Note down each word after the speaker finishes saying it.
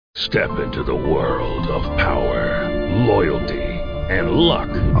Step into the world of power, loyalty, and luck.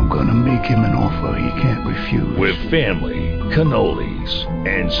 I'm gonna make him an offer he can't refuse. With family, cannolis,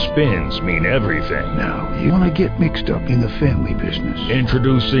 and spins mean everything. Now, you wanna get mixed up in the family business.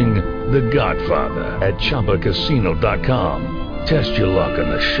 Introducing The Godfather at ChumbaCasino.com. Test your luck in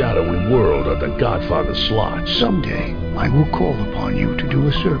the shadowy world of The Godfather slot. Someday, I will call upon you to do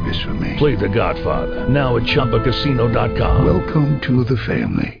a service for me. Play The Godfather, now at ChumbaCasino.com. Welcome to the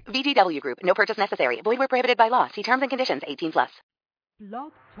family. VGW Group. No purchase necessary. Void where prohibited by law. See terms and conditions. 18+.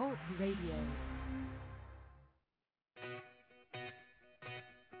 Blog Talk Radio.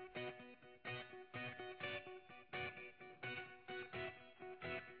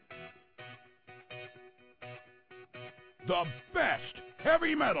 The best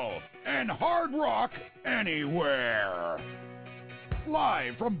heavy metal and hard rock anywhere.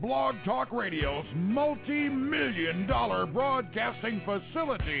 Live from Blog Talk Radio's multi-million-dollar broadcasting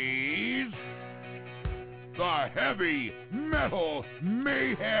facilities, the Heavy Metal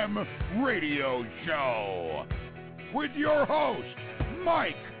Mayhem Radio Show. With your host,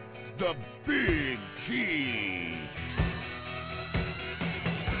 Mike the Big Cheese.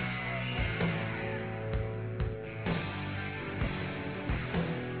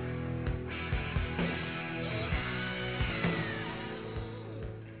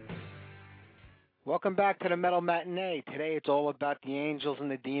 Welcome back to the Metal Matinee. Today it's all about the angels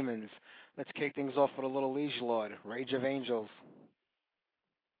and the demons. Let's kick things off with a little Liege Lord, Rage of Angels.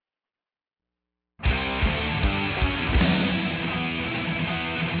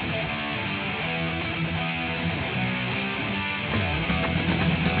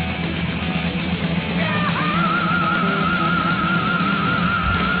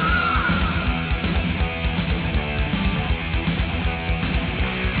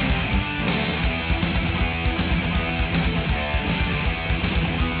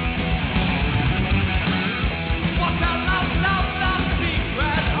 Love,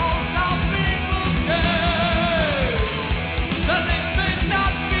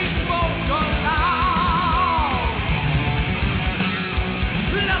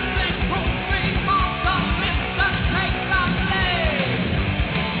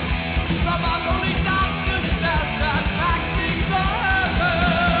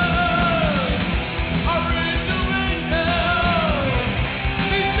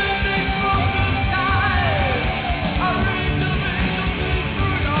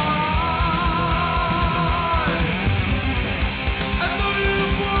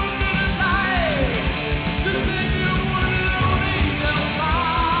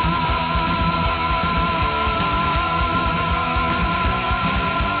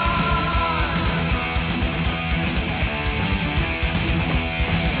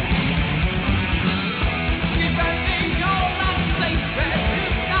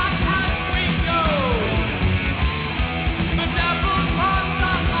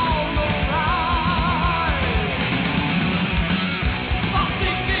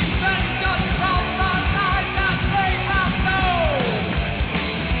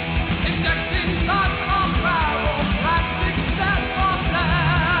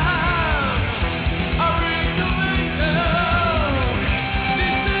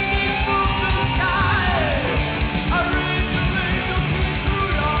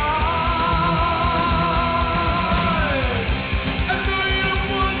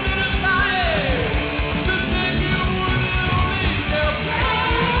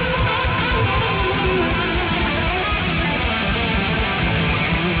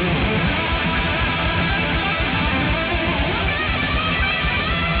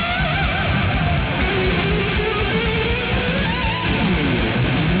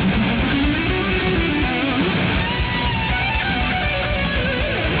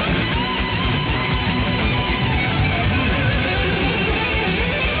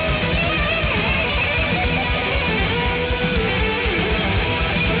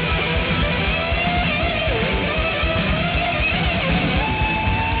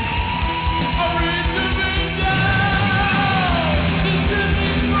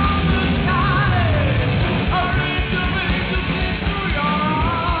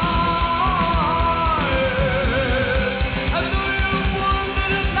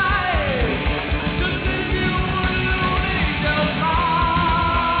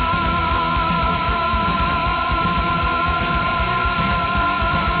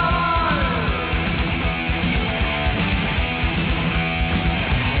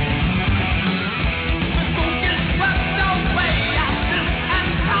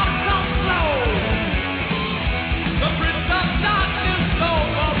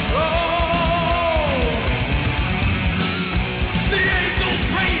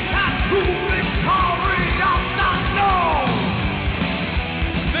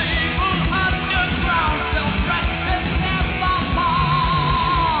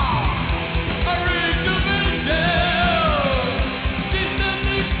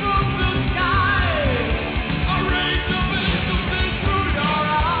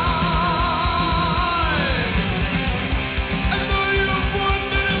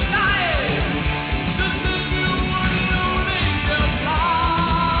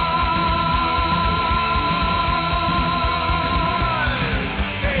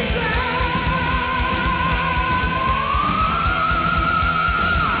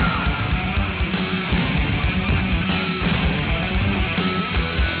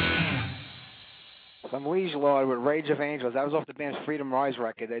 Liege Lord with Rage of Angels. That was off the band's Freedom Rise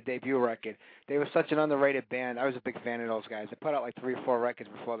record, their debut record. They were such an underrated band. I was a big fan of those guys. They put out like 3 or 4 records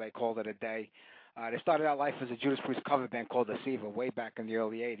before they called it a day. They started out life as a Judas Priest cover band called Deceiver way back in the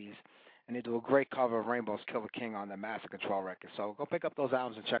early 80s. And they do a great cover of Rainbow's Killer King on the Master Control record. So go pick up those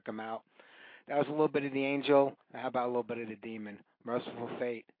albums and check them out. That was a little bit of the angel. How about a little bit of the demon? Merciful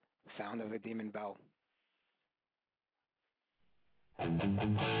Fate, Sound of a Demon Bell.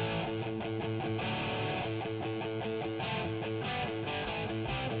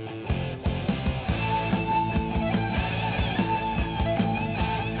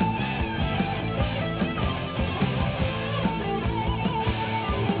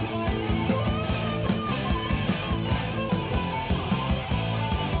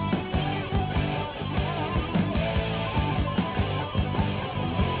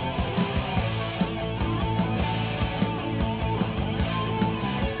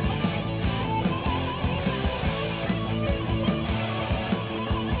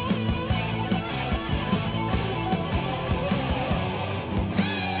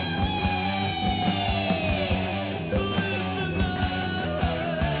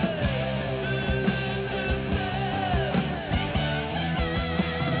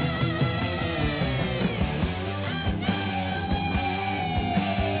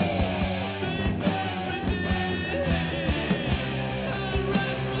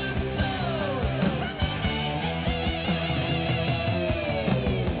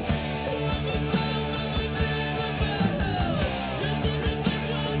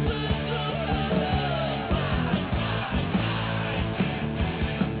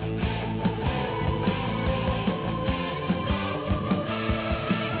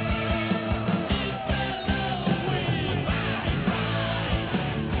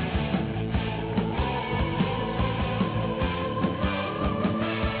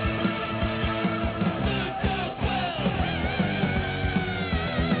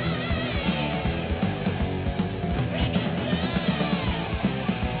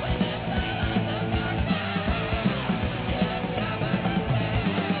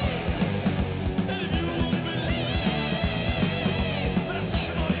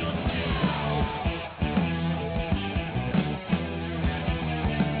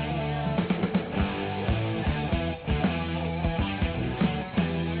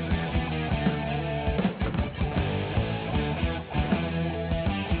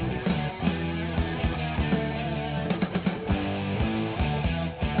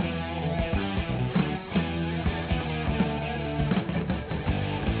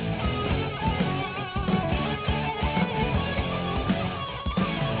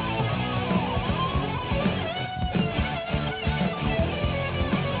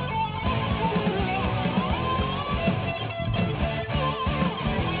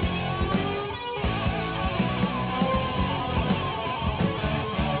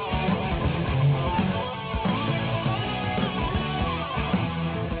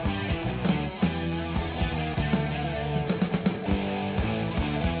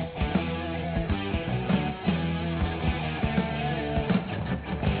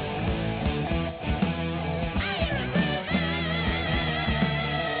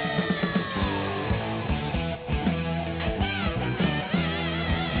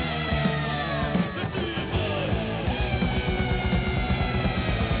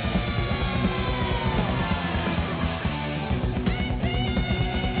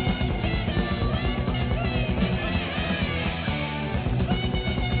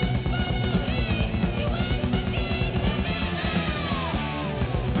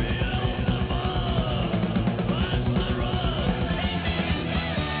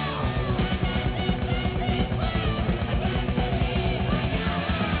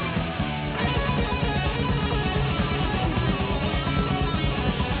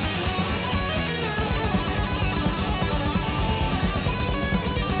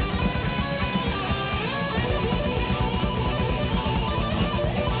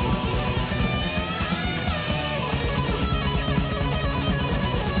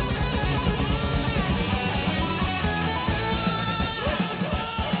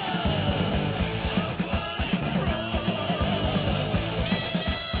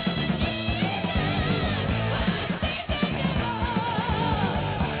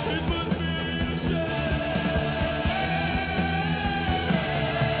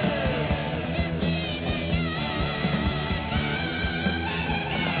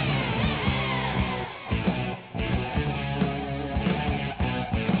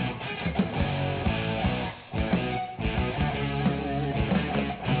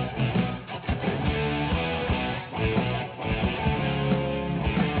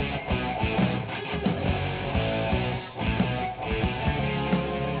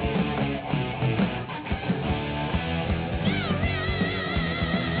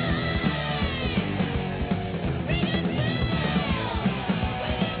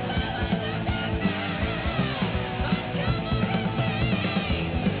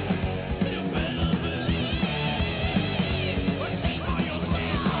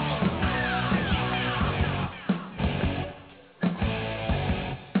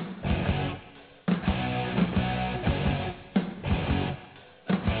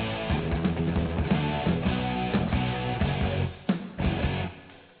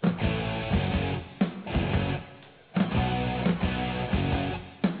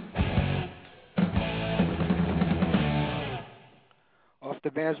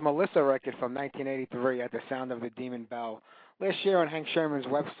 the band's Melissa record from 1983, At the Sound of the Demon Bell. Last year on Hank Sherman's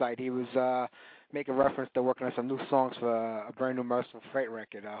website, he was making reference to working on some new songs for a brand new Merciful Fate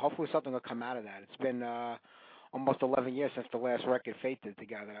record. Hopefully something will come out of that. It's been almost 11 years since the last record Fate did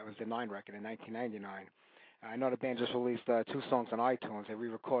together. That was the 9 record in 1999. I know the band just released 2 songs on iTunes. They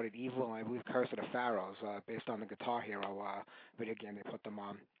re-recorded Evil and I believe Curse of the Pharaohs, based on the Guitar Hero video game they put them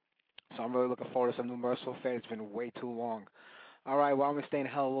on. So I'm really looking forward to some new Merciful Fate. It's been way too long. All right, well, I'm going to stay in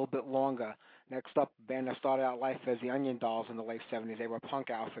hell a little bit longer. Next up, a band that started out life as the Onion Dolls in the late 70s. They were a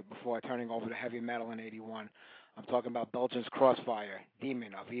punk outfit before turning over to heavy metal in 81. I'm talking about Belgium's Crossfire,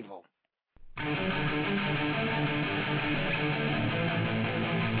 Demon of Evil.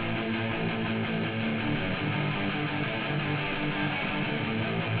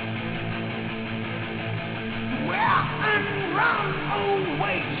 Well, I'm run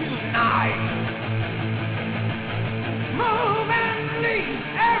away tonight. Move and leave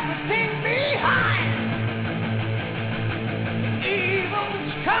everything behind.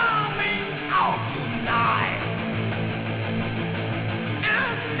 Evil's coming out tonight.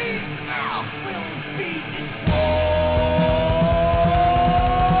 And the elf will be destroyed.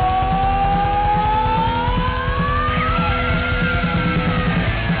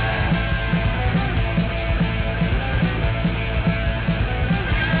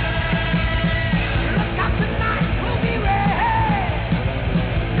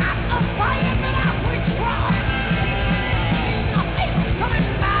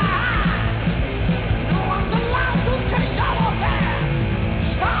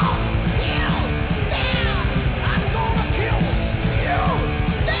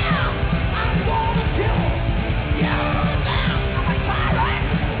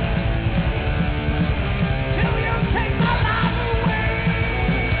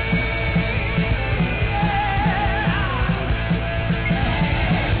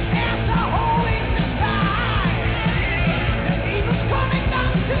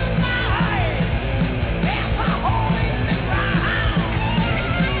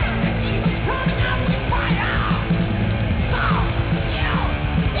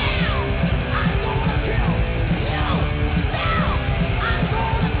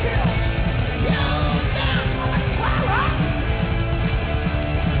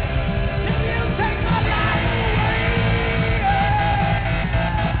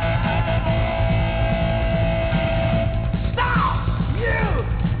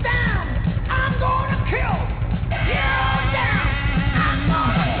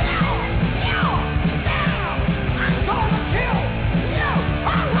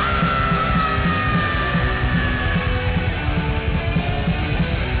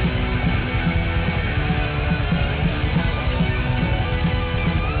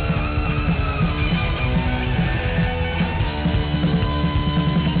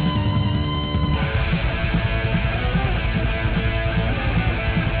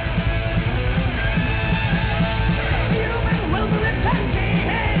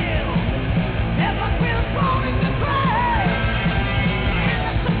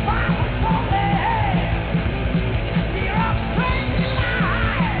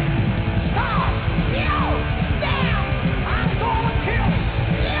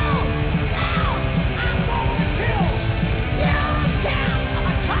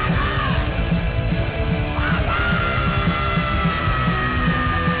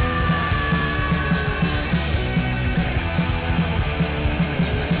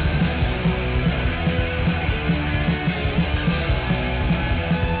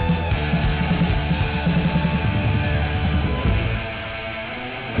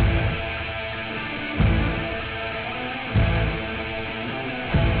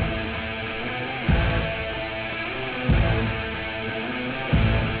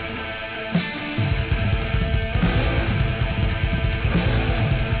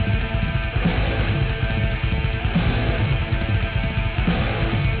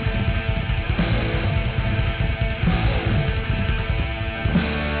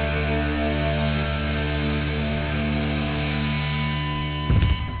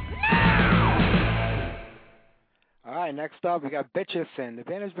 Next up, we got Bitchison. The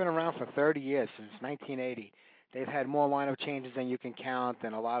band has been around for 30 years, since 1980. They've had more lineup changes than you can count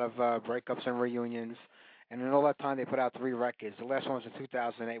and a lot of breakups and reunions. And in all that time, they put out 3 records. The last one was in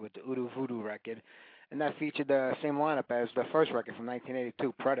 2008 with the Udu Voodoo record. And that featured the same lineup as the first record from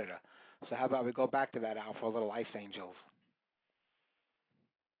 1982, Predator. So how about we go back to that out for a little Ice Angels.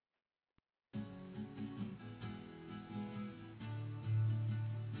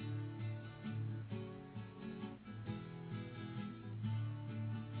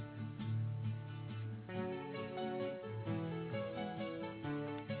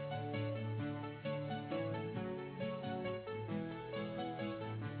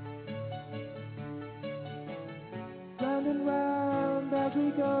 as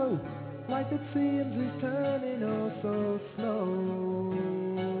we go, life it seems is turning oh so slow.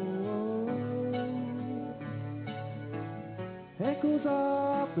 Echoes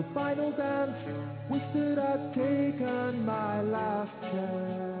of the final dance, wish that I'd taken my last chance.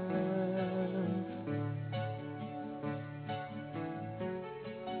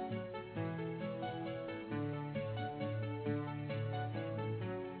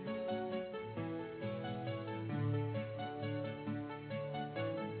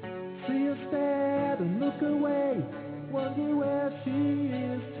 See her stare and look away, wonder where she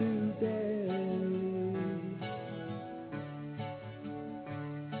is today.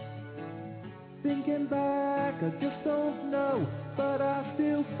 Thinking back, I just don't know, but I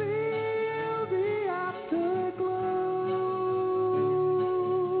still feel the afterglow.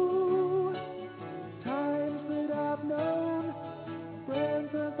 Times that I've known, friends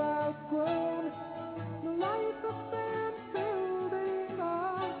I've outgrown, the life I spent building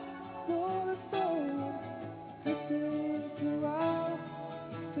on cornerstone, drifting throughout.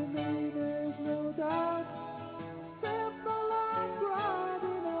 To me, there's no doubt, spent my life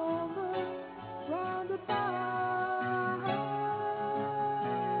riding on the roundabout.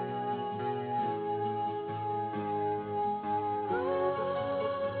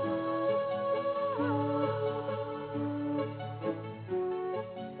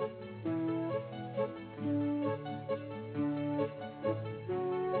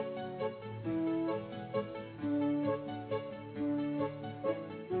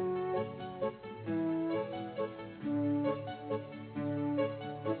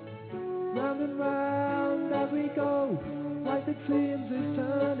 Round and round as we go, life it seems is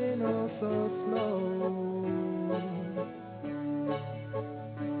turning oh so slow.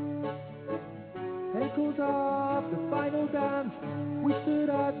 Echoes of the final dance, wish that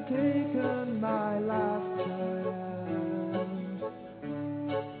I'd taken my last chance.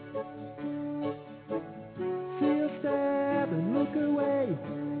 See her stare and look away,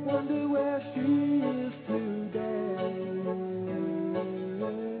 wonder where she is today.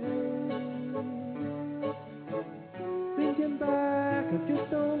 Thinking back, I just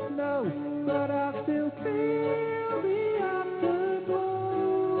don't know, but I still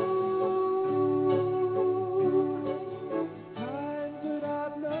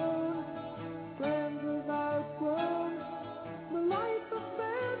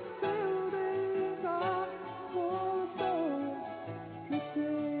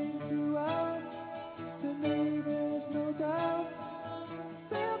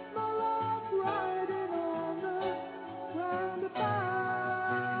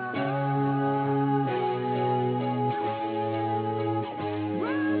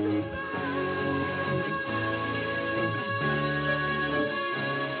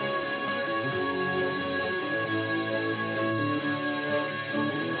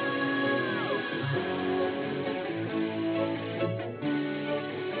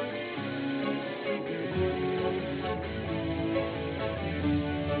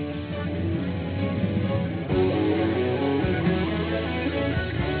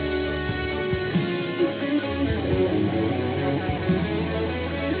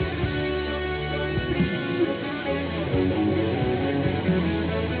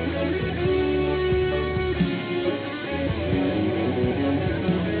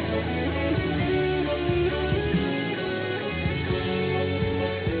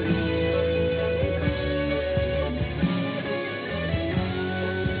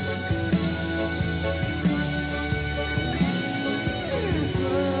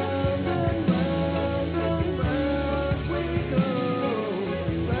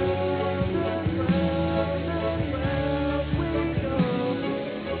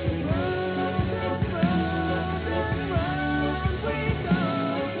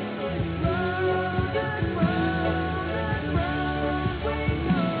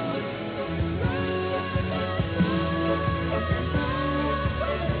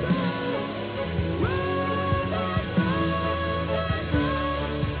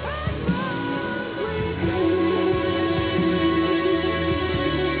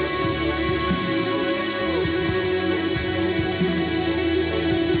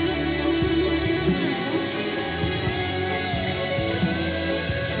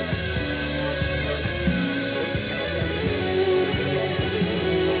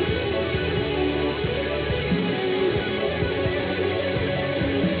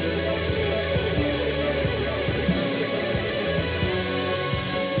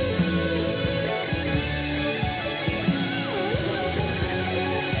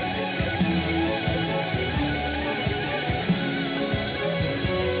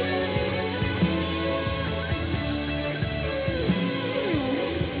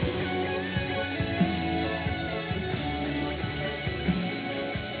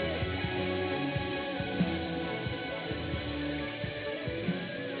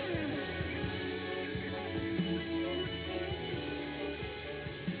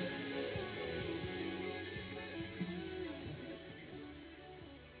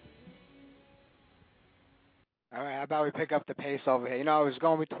about we pick up the pace over here? You know, I was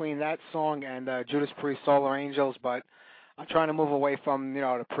going between that song and Judas Priest, Solar Angels, but I'm trying to move away from, you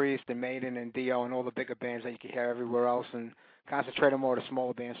know, the Priest and Maiden and Dio and all the bigger bands that you can hear everywhere else and concentrate on more of the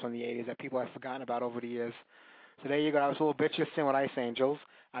smaller bands from the 80s that people have forgotten about over the years. So there you go. I was a little bitch just with Ice Angels.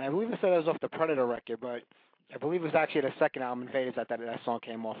 And I believe it said it was off the Predator record, but I believe it was actually the second album, Invaders, that song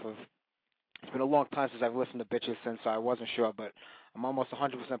came off of. It's been a long time since I've listened to Bitches since, so I wasn't sure, but I'm almost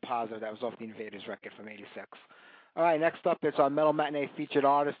 100% positive that was off the Invaders record from 86. All right, next up is our Metal Matinee featured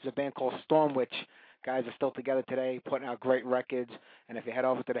artist, a band called Stormwitch. Guys are still together today, putting out great records. And if you head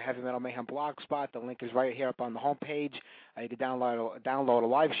over to the Heavy Metal Mayhem blog spot, the link is right here up on the homepage. You can download a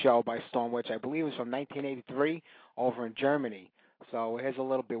live show by Stormwitch. I believe it was from 1983 over in Germany. So here's a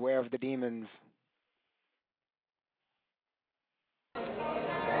little Beware of the Demons.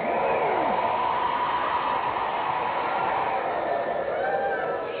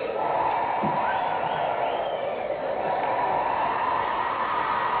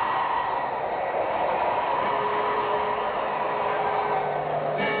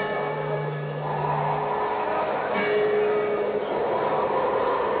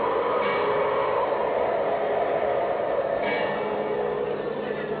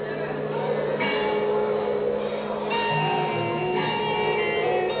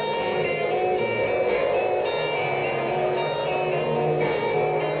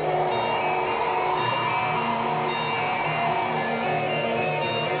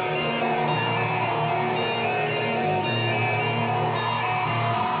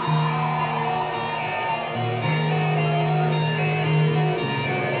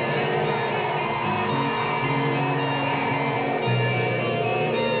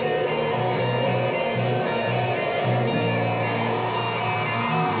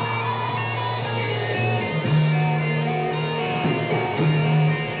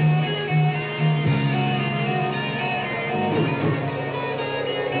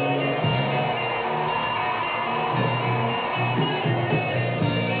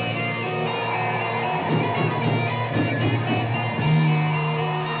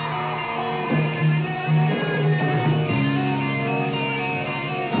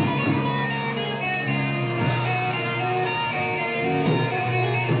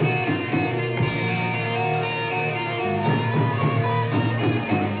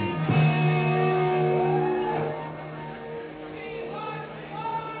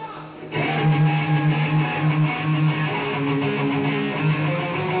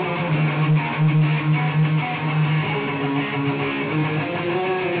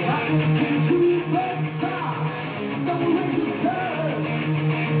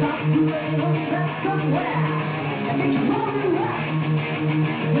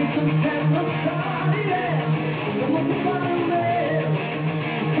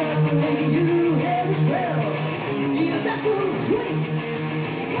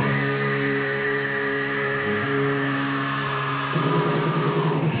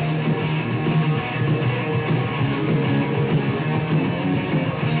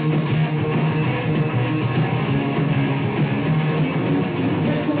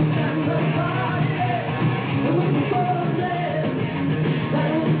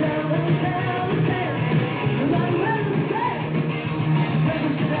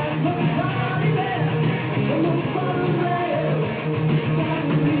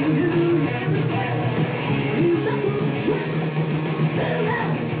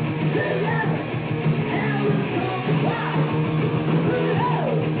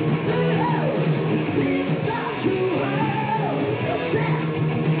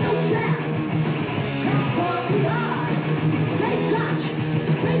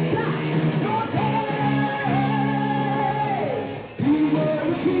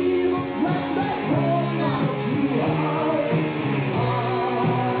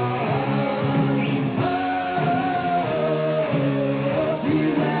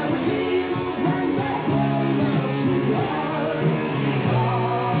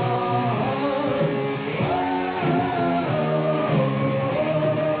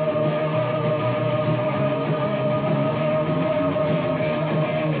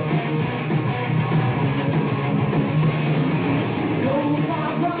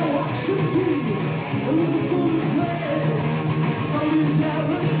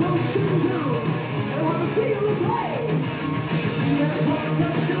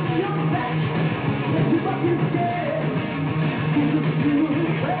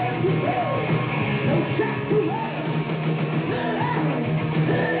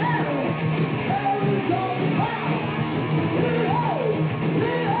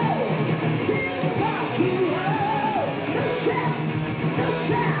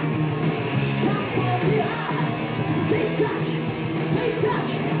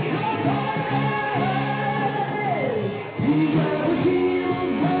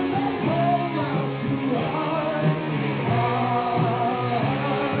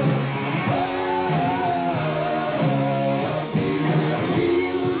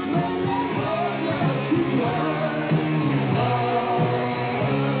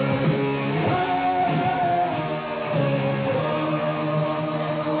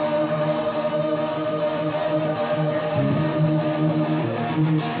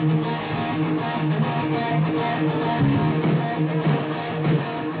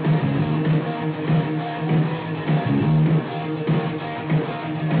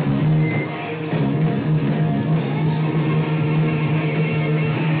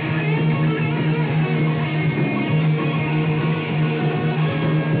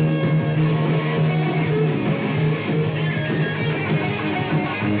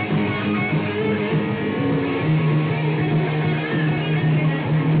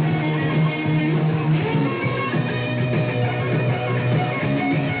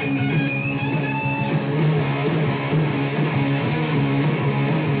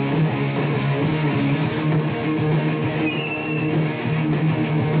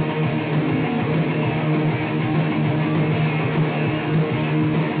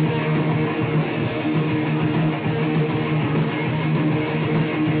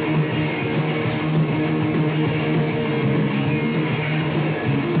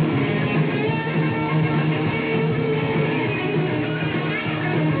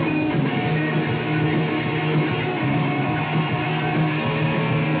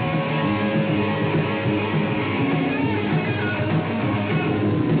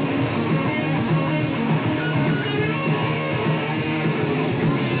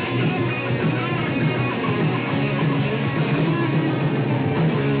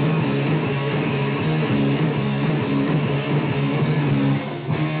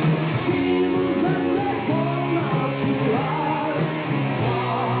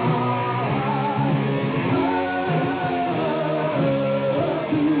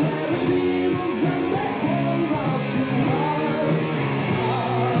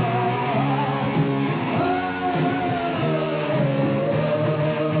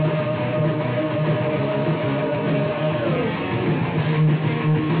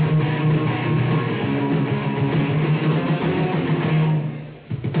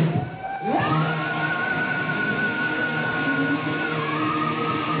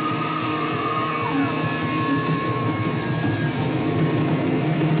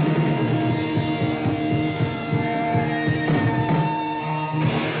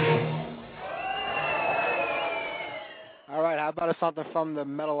 something from the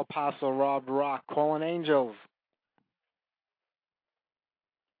metal apostle Rob Rock, Calling Angels.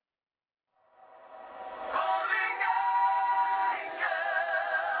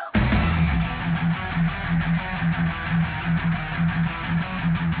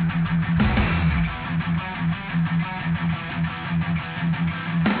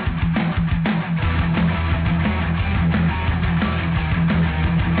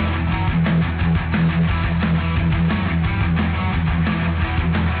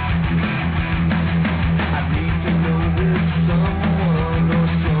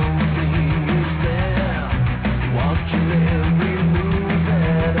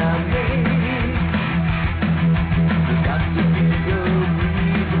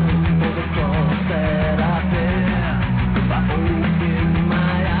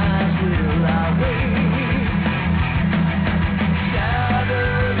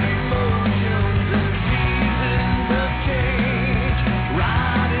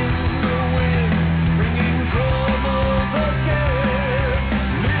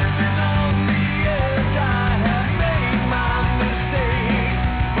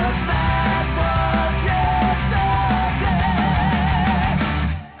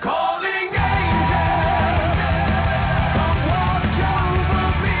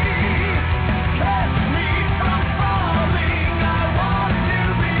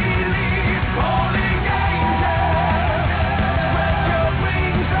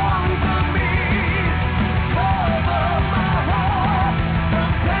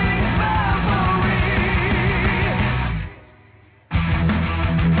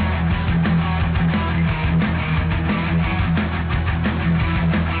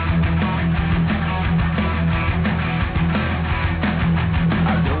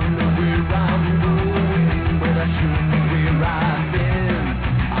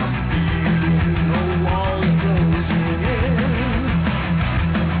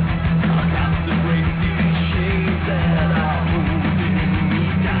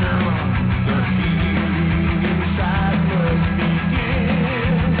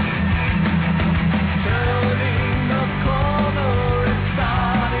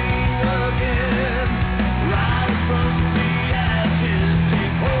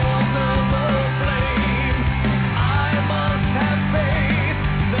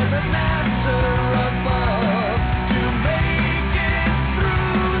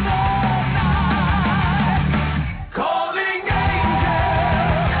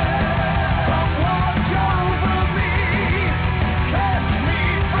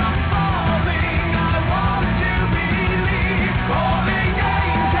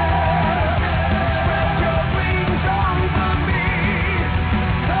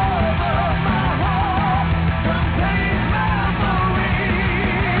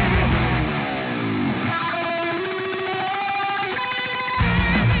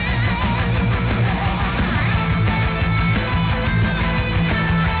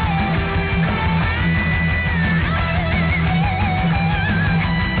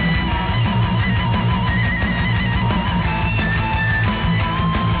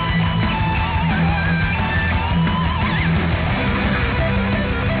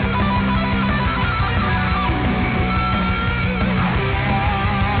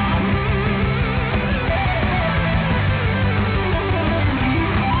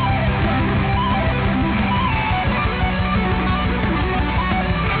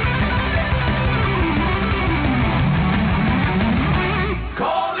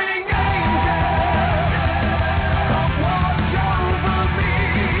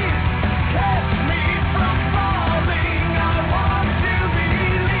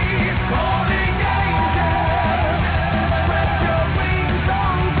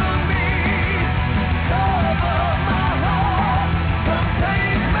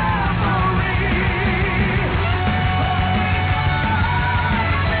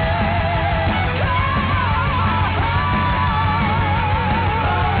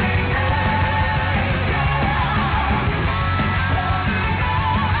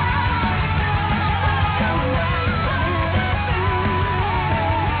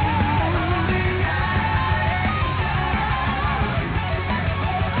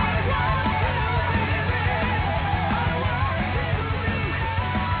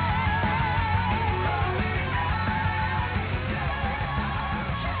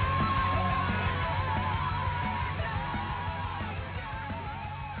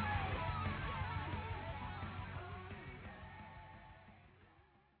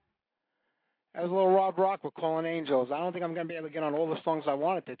 That was a little Rob Rock with Calling Angels. I don't think I'm going to be able to get on all the songs I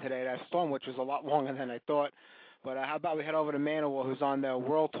wanted to today. That storm, which was a lot longer than I thought. But how about we head over to Manuel, who's on the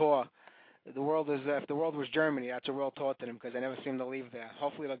World Tour. The world is, if the world was Germany, that's a real taught to them because they never seem to leave there.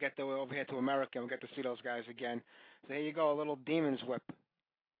 Hopefully they'll get over here to America and we'll get to see those guys again. So here you go, a little Demon's Whip.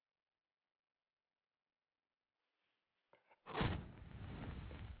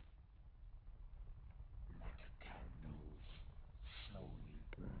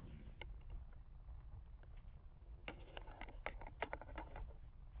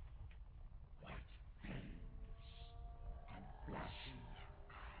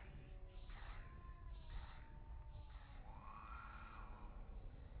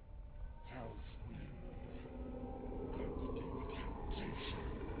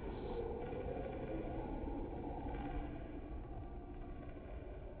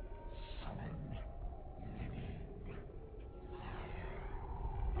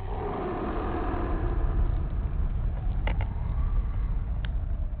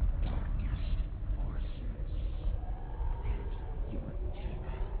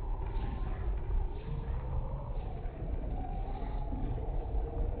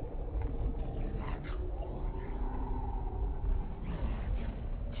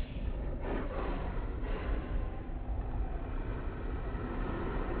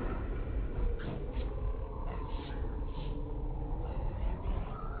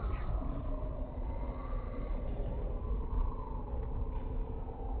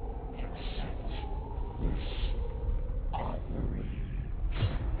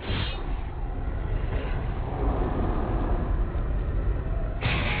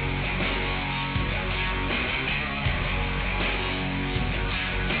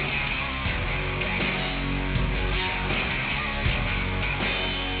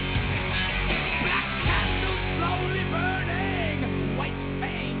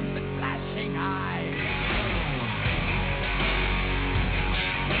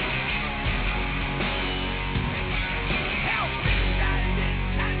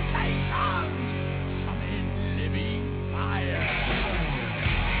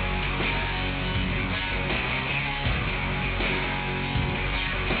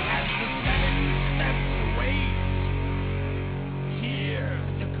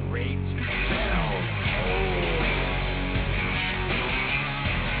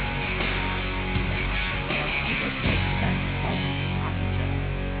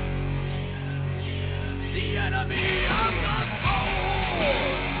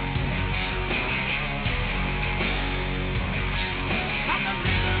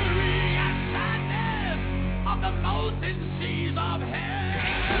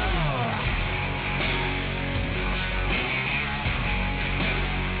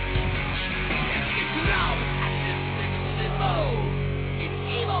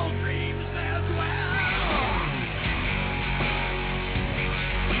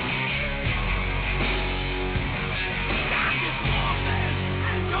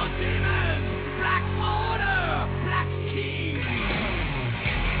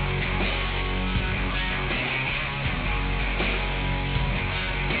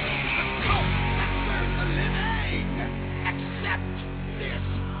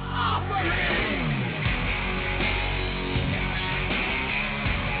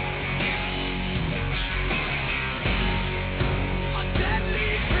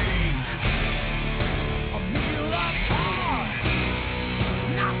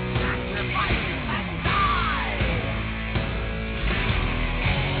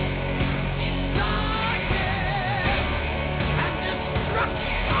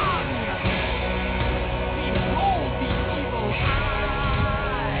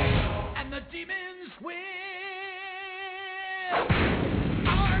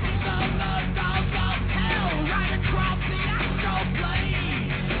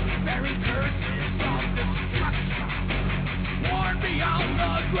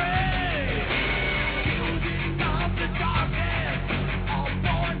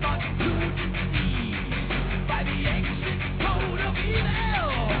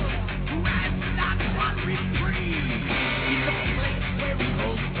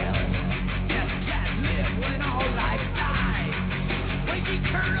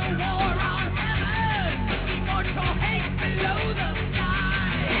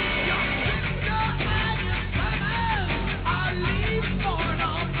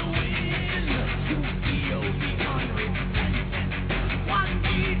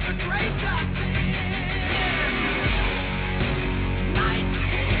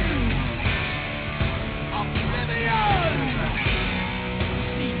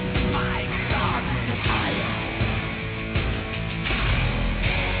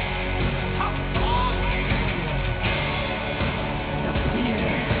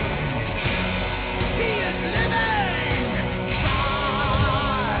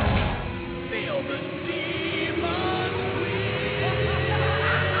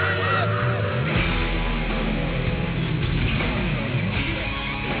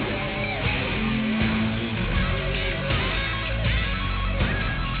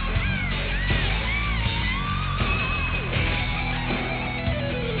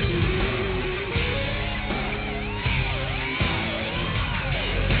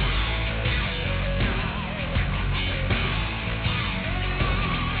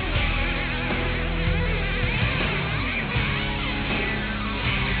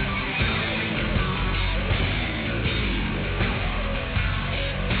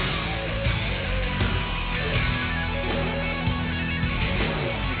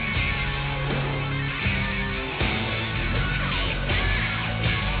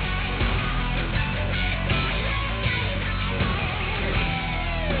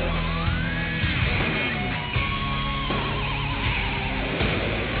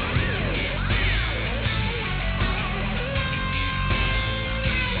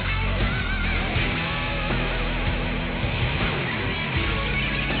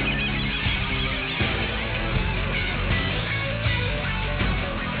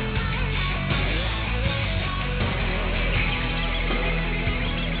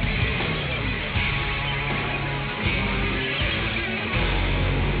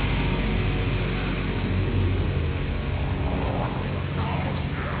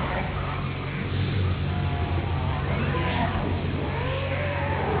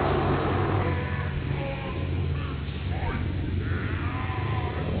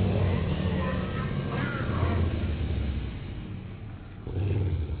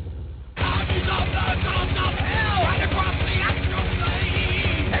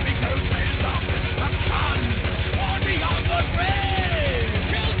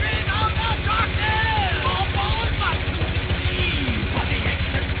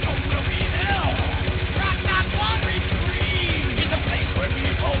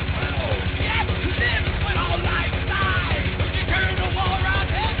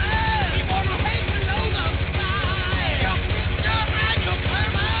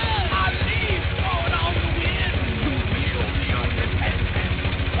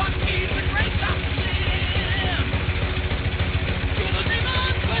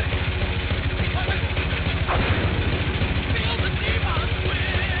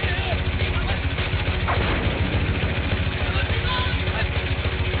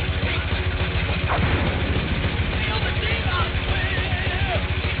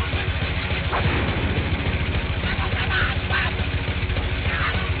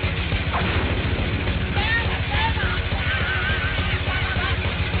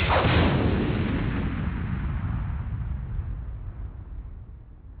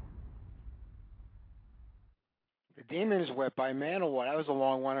 Demon's Whip by Manowar. That was a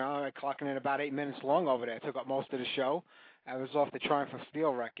long one. Clocking in about 8 minutes long over there. Took up most of the show. I was off the Triumph of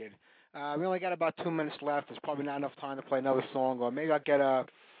Steel record. We only got about 2 minutes left. There's probably not enough time to play another song, or maybe I'll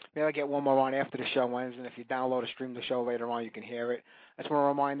get one more on after the show ends. And if you download or stream the show later on, you can hear it. I just want to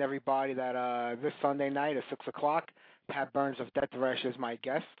remind everybody that this Sunday night at 6 o'clock, Pat Burns of Death Thresh is my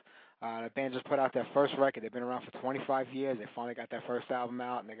guest. The band just put out their first record. They've been around for 25 years. They finally got their first album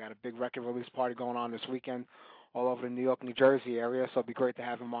out, and they got a big record release party going on this weekend all over the New York, New Jersey area, so it'll be great to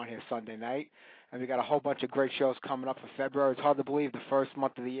have him on here Sunday night. And we got a whole bunch of great shows coming up for February. It's hard to believe the first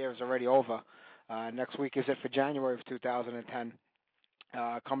month of the year is already over. Next week is it for January of 2010.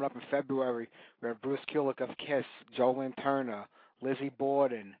 Coming up in February, we have Bruce Kulick of KISS, Jolene Turner, Lizzie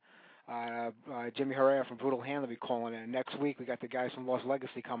Borden, Jimmy Herrera from Brutal Hand will be calling in. Next week, we got the guys from Lost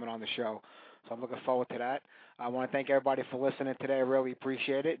Legacy coming on the show, so I'm looking forward to that. I want to thank everybody for listening today. I really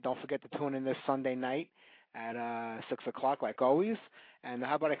appreciate it. Don't forget to tune in this Sunday night at 6 o'clock, like always. And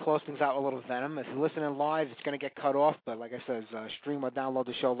how about I close things out with a little Venom? If you're listening live, it's going to get cut off, but like I said, stream or download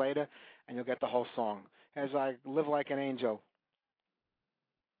the show later, and you'll get the whole song. As I Live Like an Angel.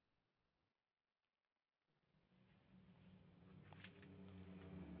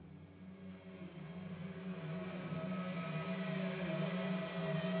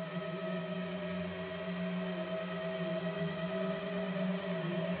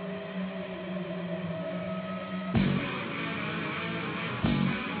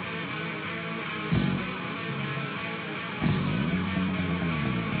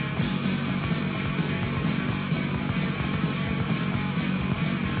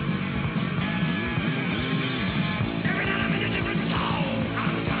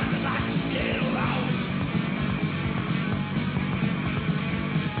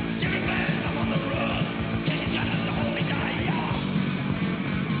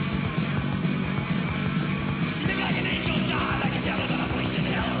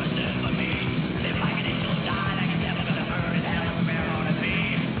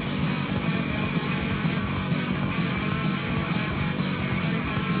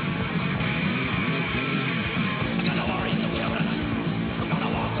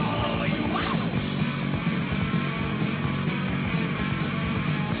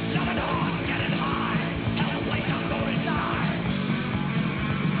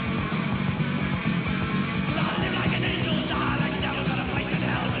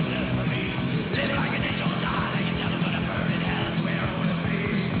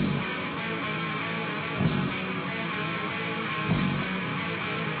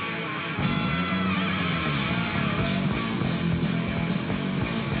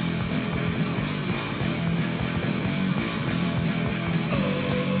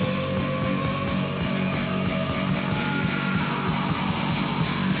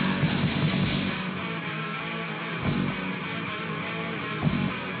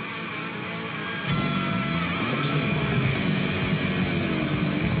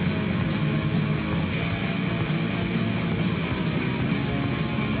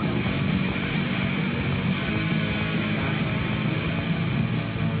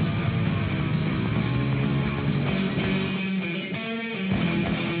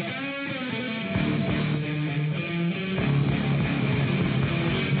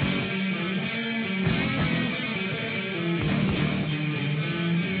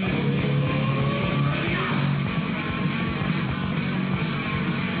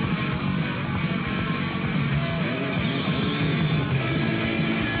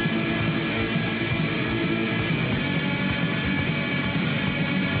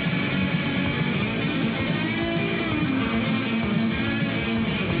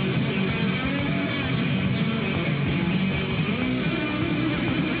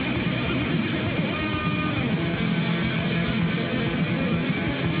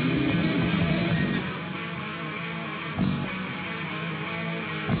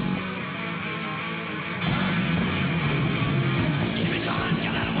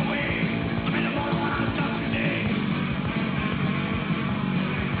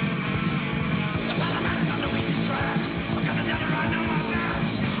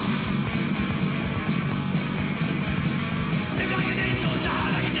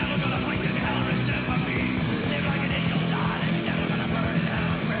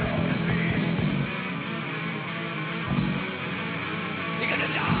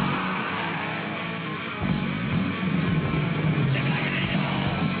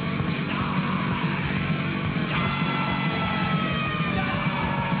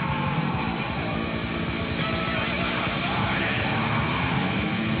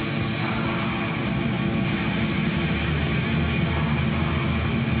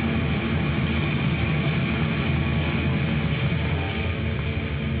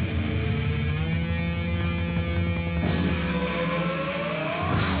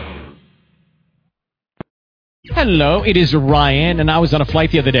 Hello, it is Ryan, and I was on a flight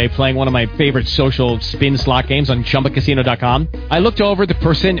the other day playing one of my favorite social spin slot games on ChumbaCasino.com. I looked over at the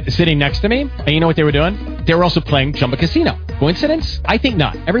person sitting next to me, and you know what they were doing? They were also playing Chumba Casino. Coincidence? I think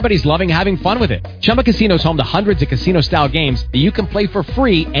not. Everybody's loving having fun with it. Chumba Casino is home to hundreds of casino-style games that you can play for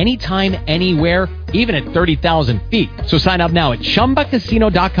free anytime, anywhere, even at 30,000 feet. So sign up now at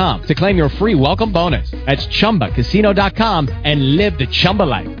ChumbaCasino.com to claim your free welcome bonus. That's ChumbaCasino.com and live the Chumba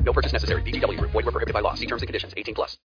life. No purchase necessary. VGW. Void where prohibited by law. See terms and conditions. 18+.